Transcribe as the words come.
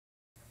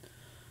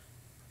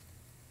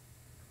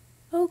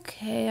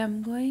Okay,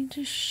 I'm going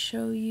to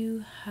show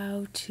you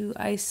how to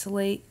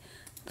isolate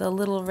the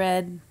little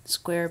red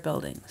square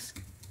buildings.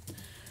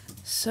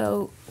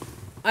 So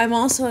I'm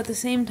also at the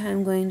same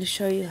time going to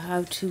show you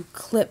how to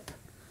clip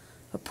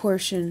a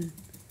portion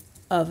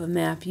of a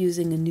map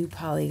using a new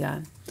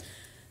polygon.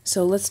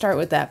 So let's start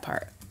with that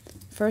part.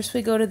 First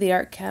we go to the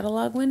Art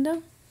Catalog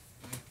window.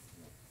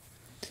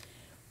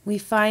 We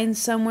find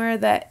somewhere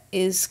that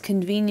is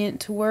convenient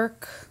to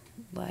work,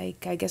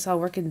 like I guess I'll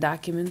work in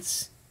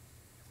Documents.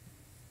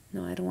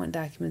 No, I don't want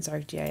Documents,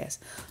 ArcGIS.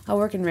 I'll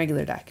work in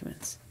regular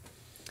Documents.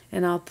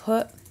 And I'll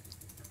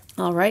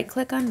right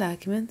click on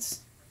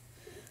Documents.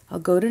 I'll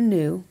go to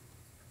New,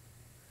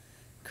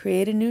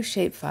 create a new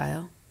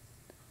shapefile,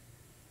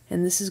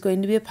 and this is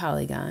going to be a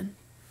polygon.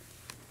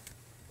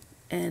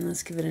 And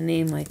let's give it a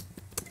name like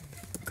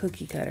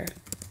Cookie Cutter.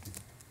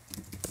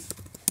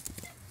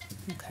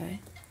 Okay.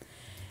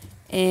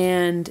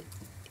 And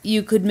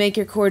you could make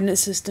your coordinate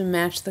system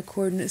match the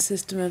coordinate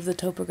system of the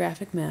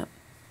topographic map.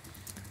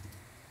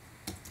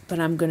 But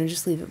I'm going to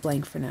just leave it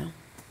blank for now.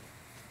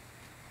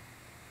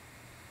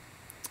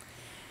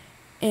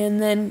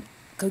 And then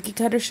Cookie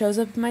Cutter shows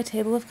up in my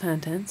table of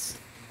contents.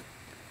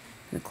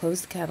 I'm going to close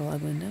the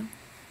catalog window.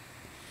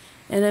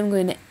 And I'm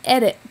going to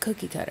edit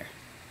Cookie Cutter.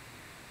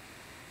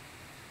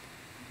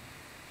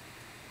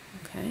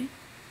 Okay.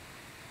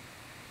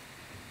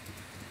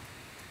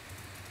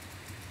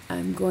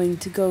 I'm going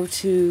to go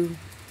to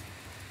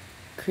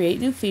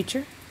Create New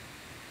Feature.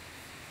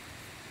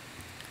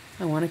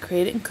 I want to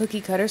create it in Cookie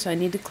Cutter, so I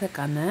need to click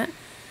on that.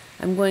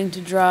 I'm going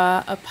to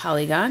draw a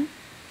polygon,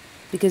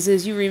 because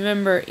as you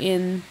remember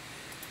in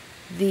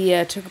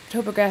the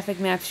topographic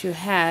maps you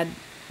had,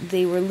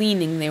 they were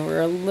leaning. They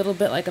were a little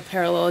bit like a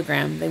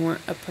parallelogram. They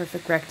weren't a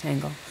perfect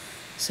rectangle.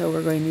 So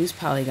we're going to use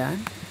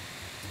polygon.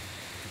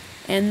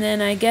 And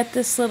then I get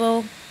this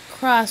little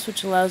cross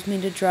which allows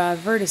me to draw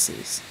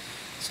vertices.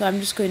 So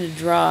I'm just going to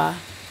draw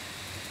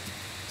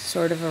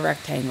sort of a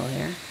rectangle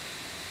here.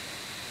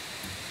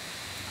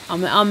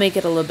 I'll make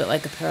it a little bit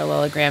like a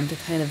parallelogram to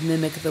kind of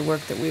mimic the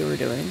work that we were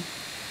doing.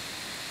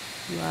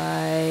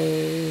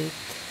 Like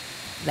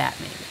that,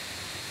 maybe.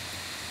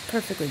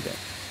 Perfectly good.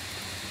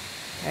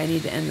 Okay, I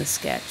need to end the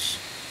sketch.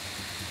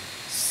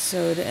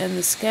 So to end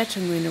the sketch,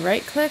 I'm going to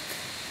right-click,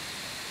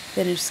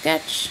 finish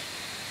sketch,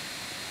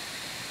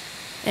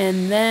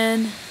 and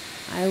then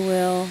I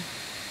will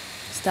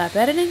stop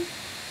editing,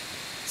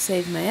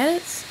 save my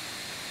edits,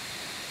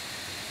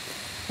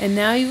 and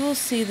now you will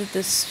see that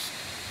this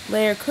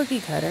layer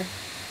Cookie Cutter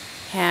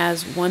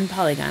has one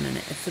polygon in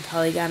it. It's the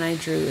polygon I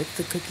drew. It's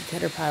the Cookie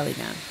Cutter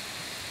polygon.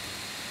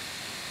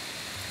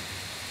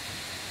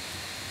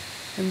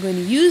 I'm going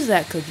to use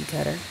that Cookie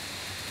Cutter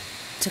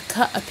to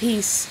cut a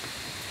piece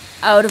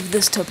out of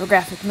this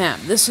topographic map.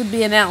 This would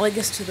be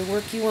analogous to the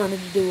work you wanted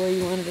to do where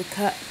you wanted to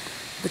cut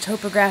the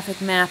topographic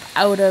map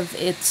out of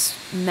its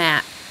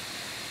mat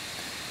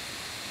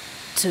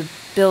to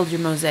build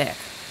your mosaic.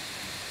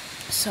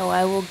 So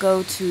I will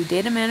go to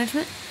Data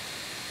Management,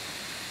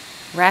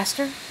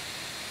 Raster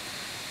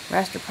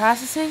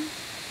Processing,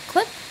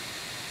 Clip.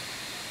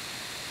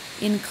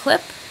 In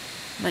Clip,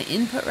 my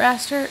input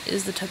raster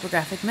is the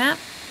topographic map.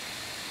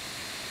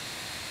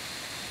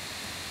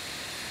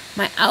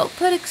 My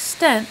output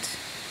extent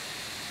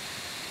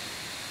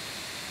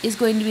is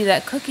going to be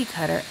that Cookie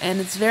Cutter,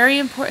 and it's very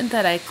important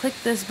that I click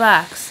this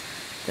box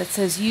that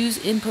says Use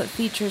Input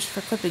Features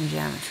for Clipping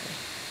Geometry.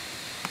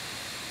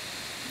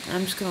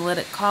 I'm just going to let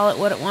it call it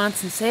what it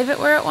wants and save it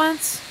where it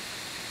wants.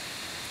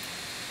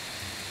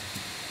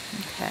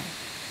 Okay.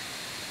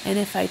 And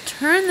if I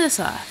turn this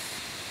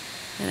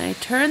off, and I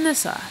turn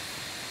this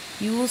off,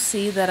 you will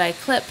see that I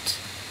clipped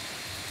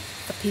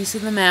a piece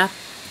of the map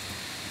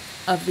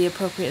of the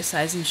appropriate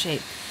size and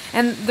shape.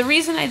 And the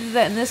reason I did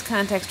that in this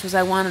context was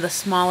I wanted a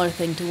smaller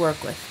thing to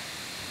work with.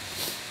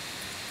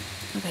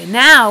 Okay,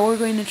 now we're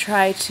going to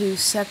try to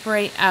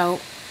separate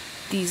out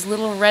these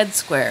little red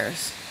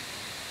squares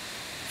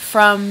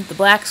from the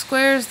black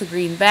squares, the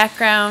green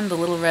background, the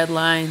little red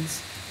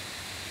lines.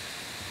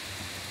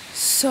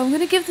 So I'm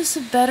going to give this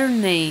a better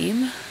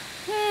name.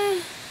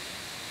 I'm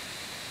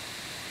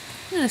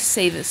going to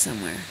save it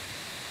somewhere.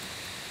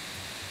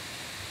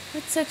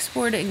 Let's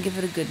export it and give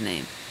it a good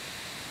name.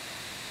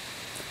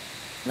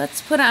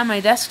 Let's put it on my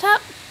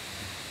desktop.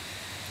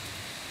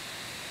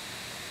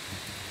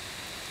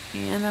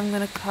 And I'm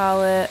going to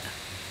call it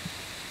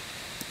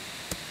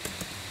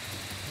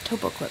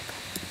TopoClip.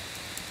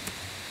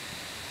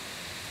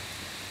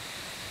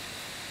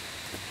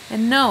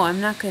 And no, I'm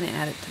not going to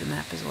add it to the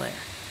map as a layer.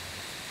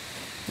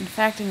 In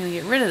fact, I'm going to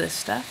get rid of this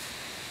stuff.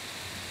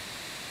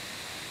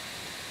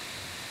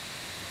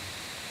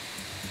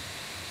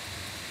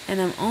 And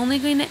I'm only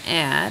going to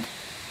add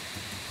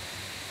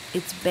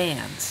its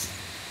bands.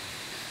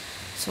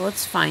 So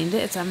let's find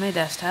it. It's on my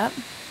desktop.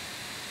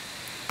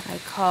 I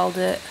called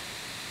it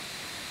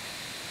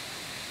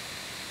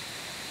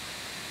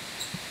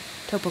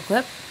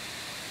TopoClip.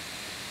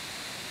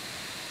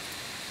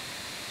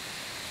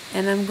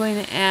 And I'm going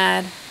to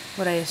add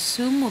what I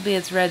assume will be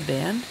its red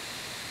band.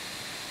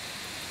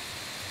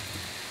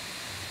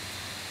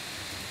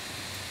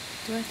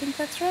 Do I think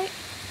that's right?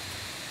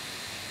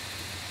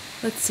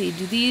 Let's see,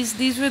 do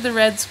these were the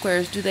red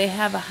squares, do they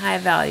have a high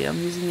value?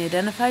 I'm using the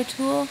identify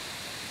tool,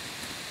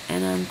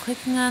 and I'm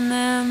clicking on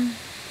them.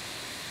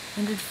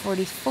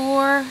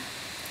 144.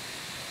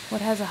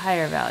 What has a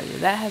higher value?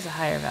 That has a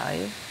higher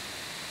value.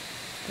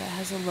 That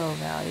has a low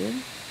value.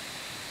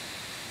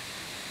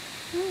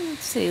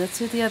 Let's see what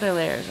the other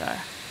layers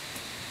are.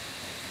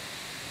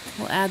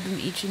 We'll add them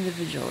each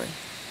individually.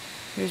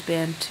 Here's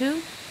band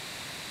 2.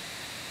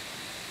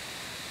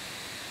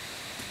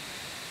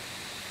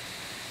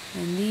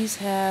 And these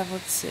have,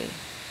 let's see,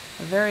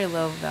 a very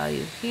low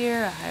value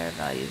here, a higher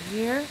value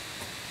here.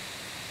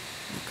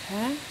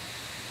 Okay.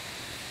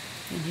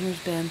 And here's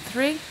band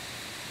 3.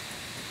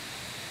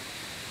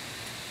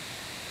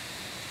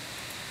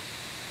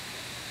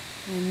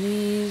 And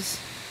these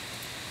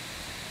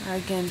are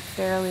again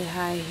fairly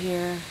high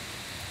here,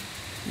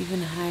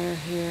 even higher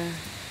here,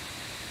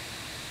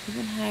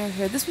 even higher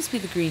here. This must be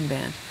the green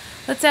band.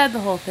 Let's add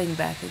the whole thing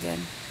back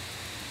again.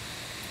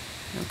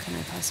 Oh, can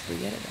I possibly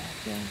get it back?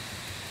 Yeah.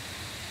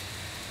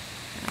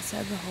 Let's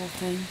add the whole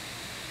thing.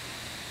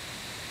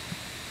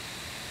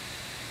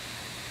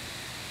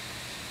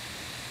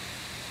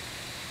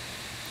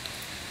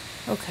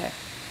 Okay.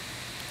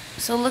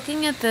 So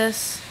looking at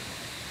this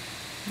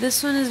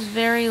one is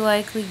very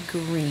likely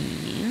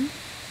green.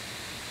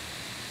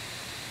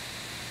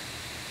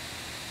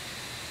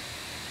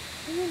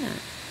 Maybe not.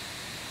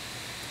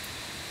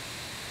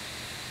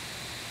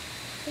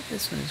 I think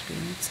this one is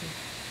green. Let's see.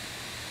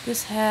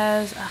 This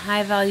has a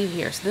high value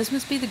here, so this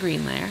must be the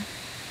green layer.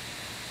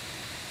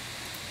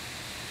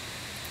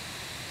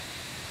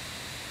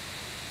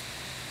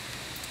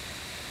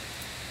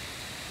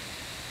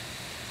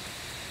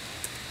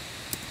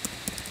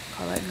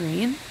 Call that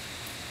green.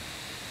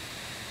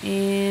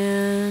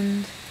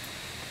 And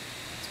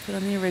let's put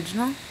on the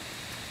original.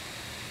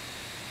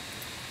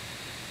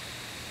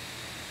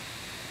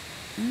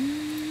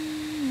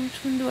 Which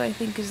one do I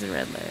think is the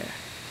red layer?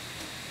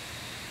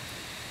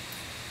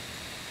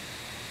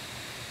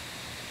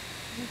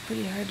 They're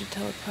pretty hard to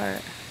tell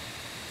apart.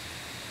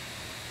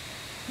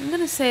 I'm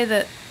gonna say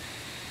that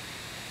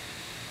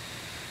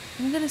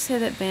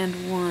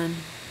band 1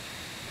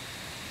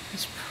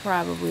 is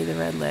probably the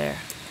red layer.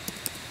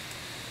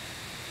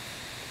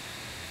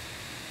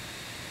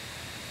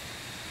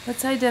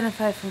 Let's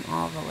identify from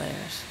all the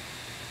layers.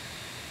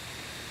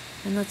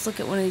 And let's look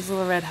at one of these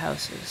little red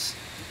houses.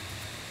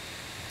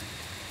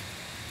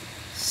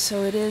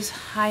 So it is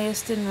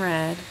highest in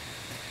red.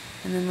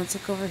 And then let's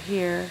look over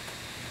here.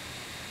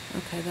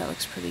 Okay, that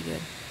looks pretty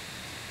good.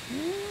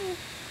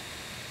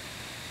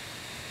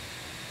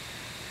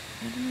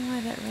 I don't know why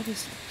that red is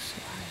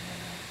so high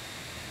there.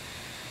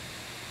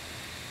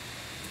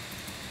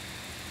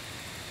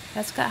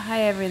 That's got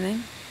high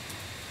everything.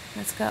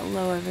 That's got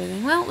low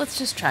everything. Well, let's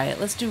just try it.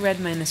 Let's do red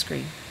minus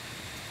green.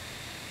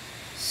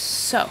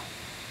 So,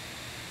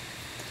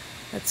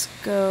 let's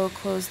go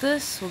close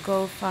this. We'll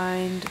go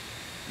find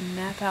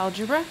Map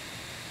Algebra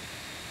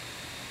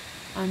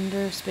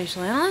under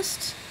Spatial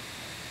Analyst.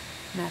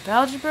 Map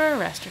Algebra,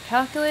 Raster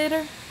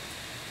Calculator.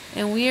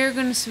 And we are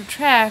going to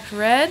subtract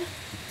red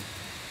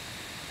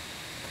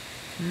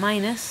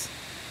minus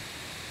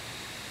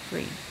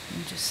green.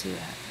 And just see what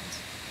happens.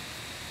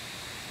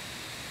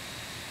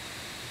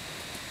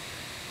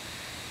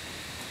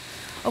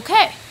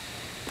 Okay,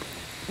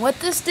 what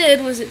this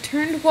did was it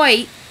turned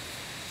white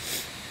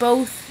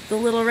both the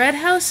little red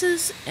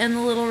houses and the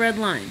little red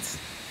lines.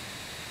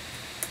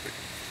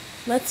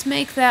 Let's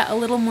make that a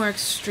little more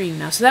extreme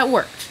now. So that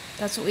worked.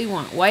 That's what we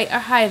want. White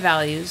are high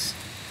values.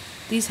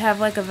 These have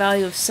like a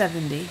value of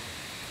 70.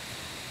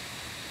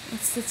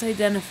 Let's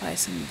identify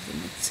some of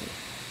them. Let's see.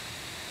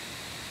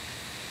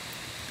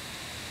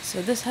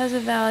 So this has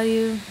a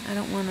value. I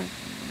don't want to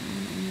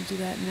do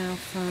that now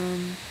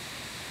from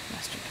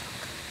Raster Calc.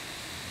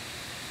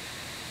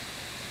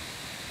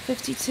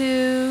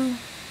 52,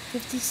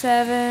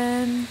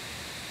 57,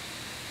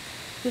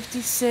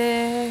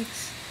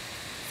 56,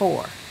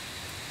 4,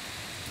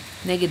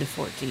 negative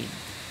 14.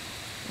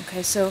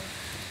 Okay, so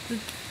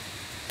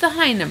the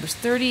high numbers,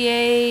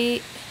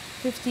 38,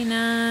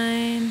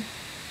 59,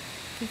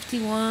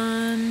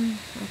 51,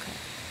 okay.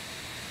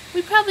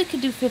 We probably could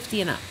do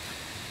 50 and up.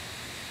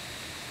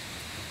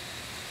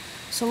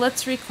 So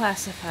let's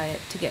reclassify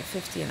it to get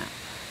 50 and up.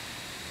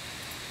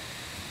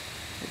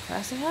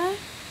 Reclassify.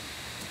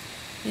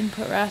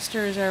 Input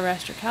raster is our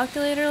raster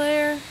calculator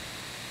layer.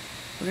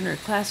 We're going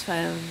to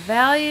reclassify a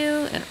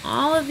value, and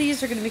all of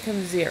these are going to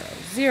become 0.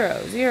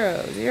 0,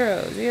 0,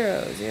 0,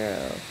 0,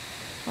 0.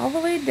 All the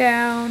way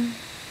down.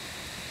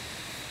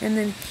 And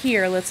then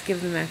here, let's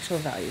give them actual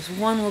values.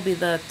 1 will be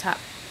the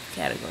top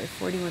category,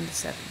 41 to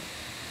 70.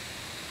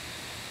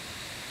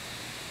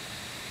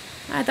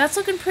 Alright, that's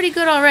looking pretty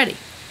good already.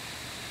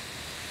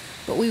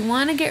 But we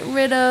want to get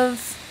rid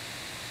of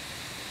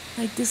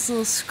like this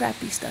little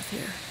scrappy stuff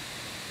here.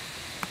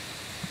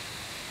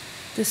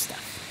 This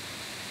stuff.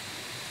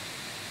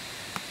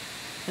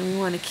 And we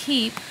want to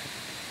keep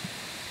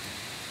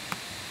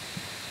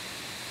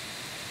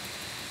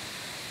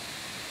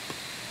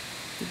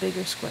the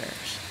bigger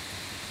squares.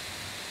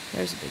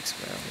 There's a big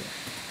square over here.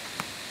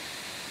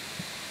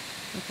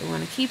 Okay, we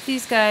want to keep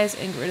these guys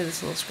and get rid of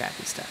this little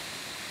scrappy stuff.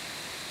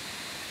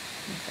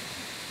 Okay.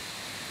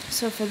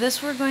 So for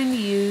this we're going to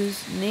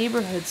use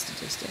neighborhood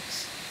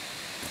statistics.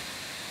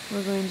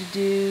 We're going to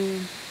do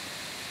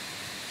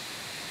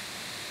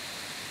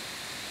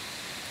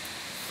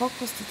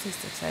focal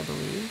statistics, I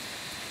believe.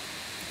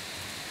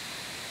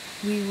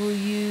 We will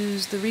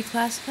use the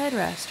reclassified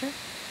raster.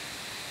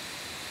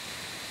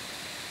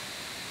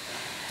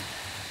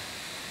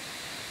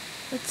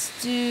 Let's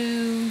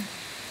do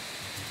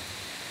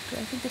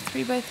I think a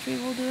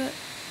 3x3 will do it?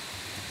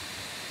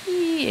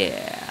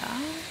 Yeah.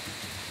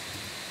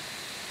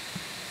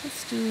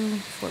 Let's do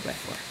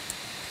 4x4.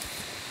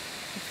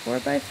 A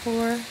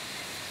 4x4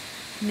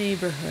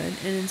 neighborhood,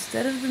 and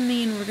instead of the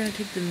mean, we're going to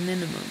take the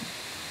minimum.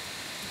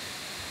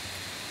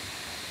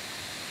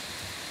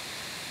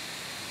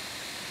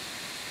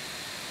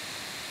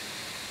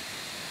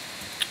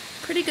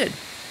 Pretty good.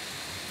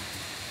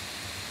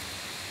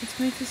 Let's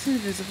make this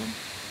invisible.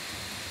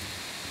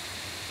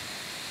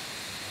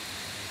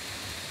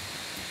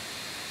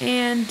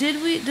 And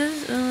did we,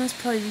 that's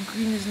probably,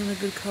 green isn't a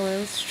good color.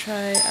 Let's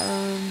try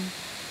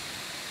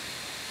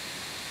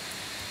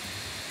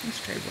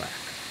black.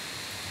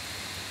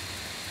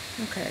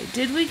 Okay,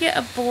 did we get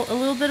a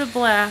little bit of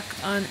black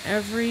on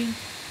every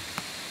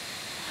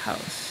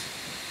house?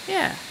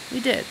 Yeah,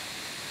 we did.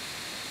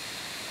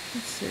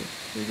 Let's see,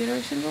 did we get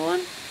every single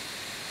one?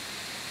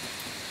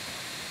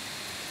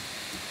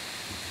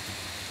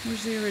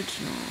 Where's the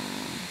original?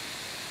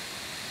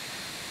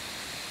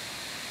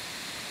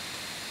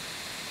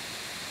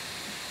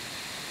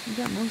 We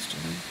got most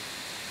of them.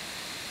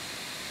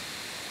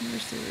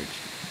 Where's the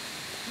original?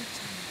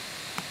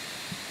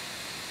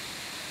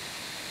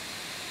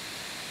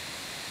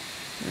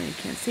 No, you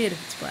can't see it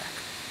if it's black.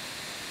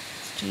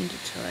 Let's change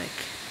it to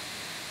like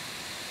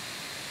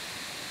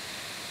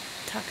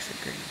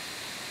toxic green.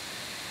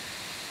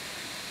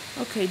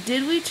 Okay,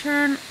 did we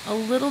turn a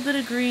little bit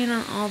of green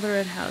on all the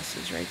red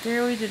houses? Right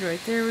there we did,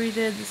 right there we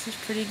did. This is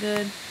pretty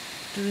good.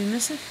 Did we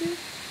miss a few?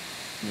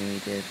 Yeah, we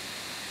did.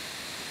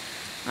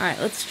 Alright,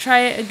 let's try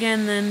it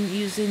again then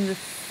using the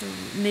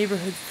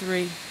neighborhood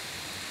 3.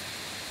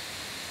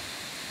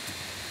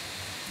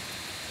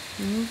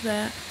 Remove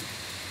that.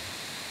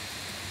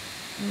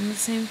 And the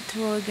same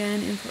tool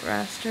again, input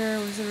raster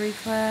was the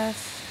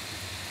reclass.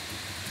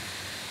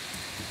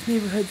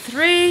 Neighborhood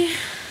 3.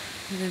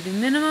 We're going to do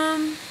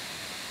minimum.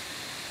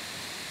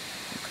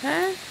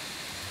 Okay.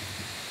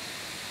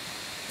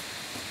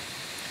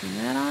 Turn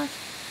that off.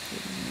 Give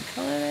it any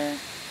color there.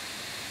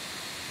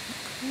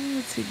 Okay,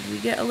 let's see, did we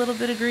get a little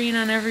bit of green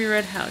on every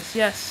red house?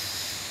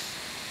 Yes.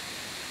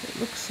 It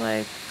looks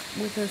like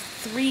with a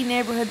 3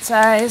 neighborhood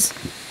size,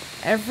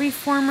 every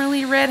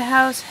formerly red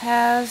house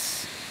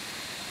has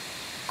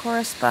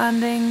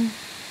corresponding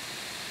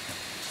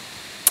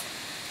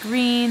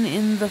green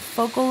in the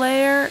focal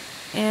layer,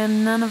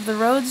 and none of the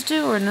roads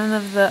do, or none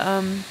of the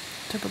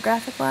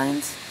topographic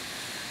lines.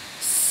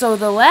 So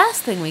the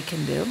last thing we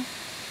can do,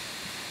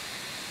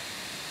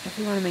 if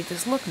we want to make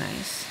this look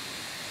nice,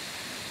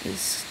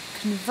 is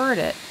convert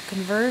it.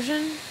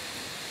 Conversion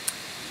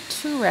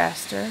to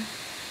raster.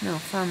 No,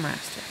 from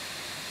raster.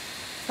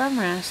 From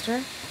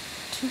raster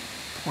to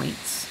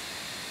points.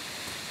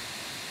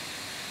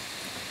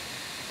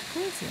 To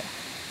points, yeah.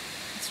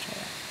 Let's try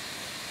that.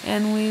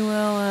 And we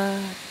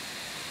will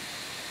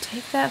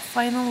take that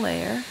final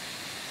layer.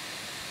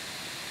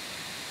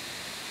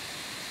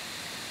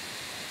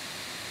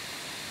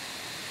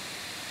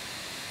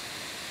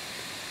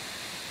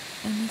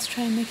 And let's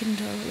try and make it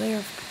into a layer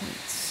of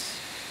points.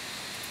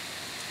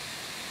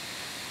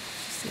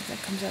 Let's see if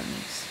that comes out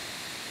nice.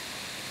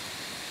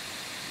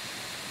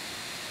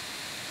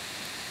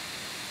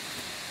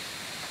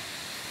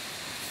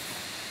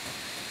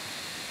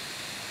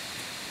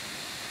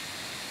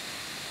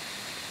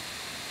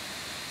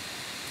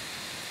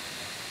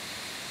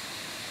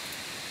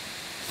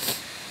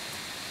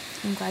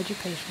 I'm glad you're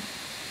patient.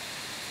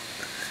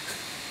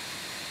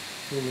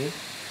 You me?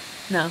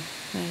 No,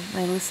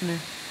 my listener.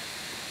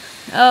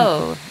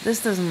 Oh, this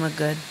doesn't look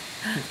good.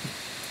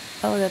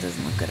 Oh, that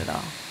doesn't look good at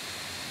all.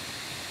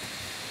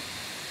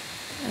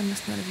 I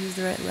must not have used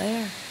the right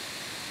layer.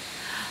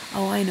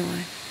 Oh, I know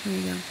why. Here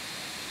we go.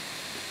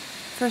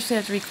 First we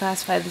have to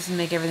reclassify this and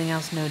make everything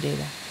else no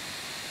data.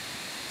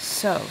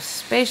 So,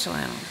 Spatial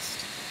Analyst.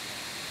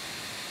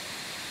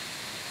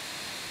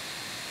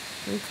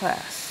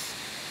 Reclass.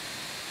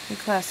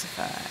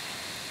 Reclassify.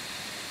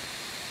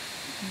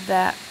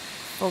 That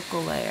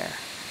focal layer.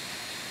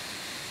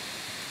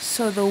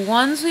 So the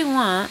ones we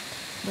want,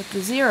 with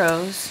the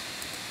zeros,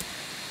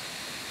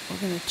 we're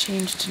going to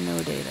change to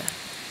no data.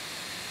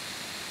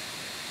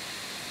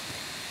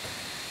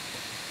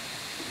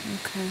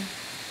 Okay.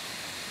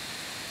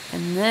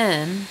 And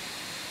then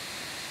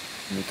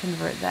we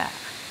convert that.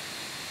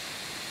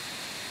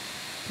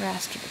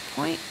 Raster to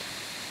point.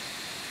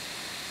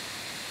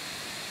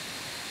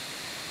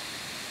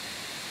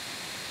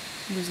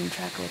 Losing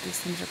track of what these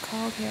things are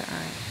called here.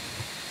 Alright.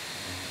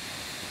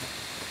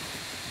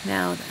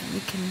 Now then,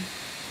 we can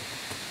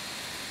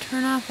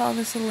turn off all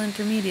this little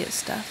intermediate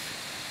stuff.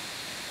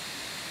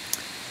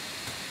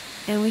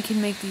 And we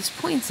can make these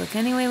points look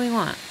any way we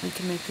want. We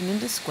can make them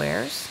into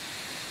squares.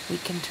 We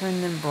can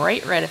turn them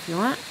bright red if you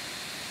want.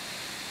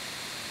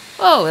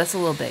 Oh, that's a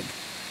little big.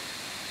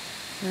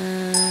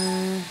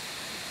 Let's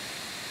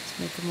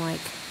make them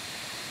like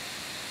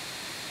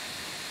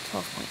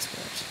 12-point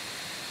squares.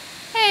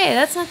 Hey,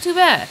 that's not too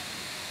bad.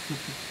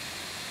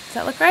 Does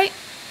that look right?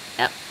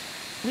 Yep,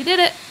 we did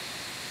it.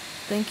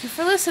 Thank you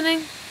for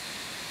listening.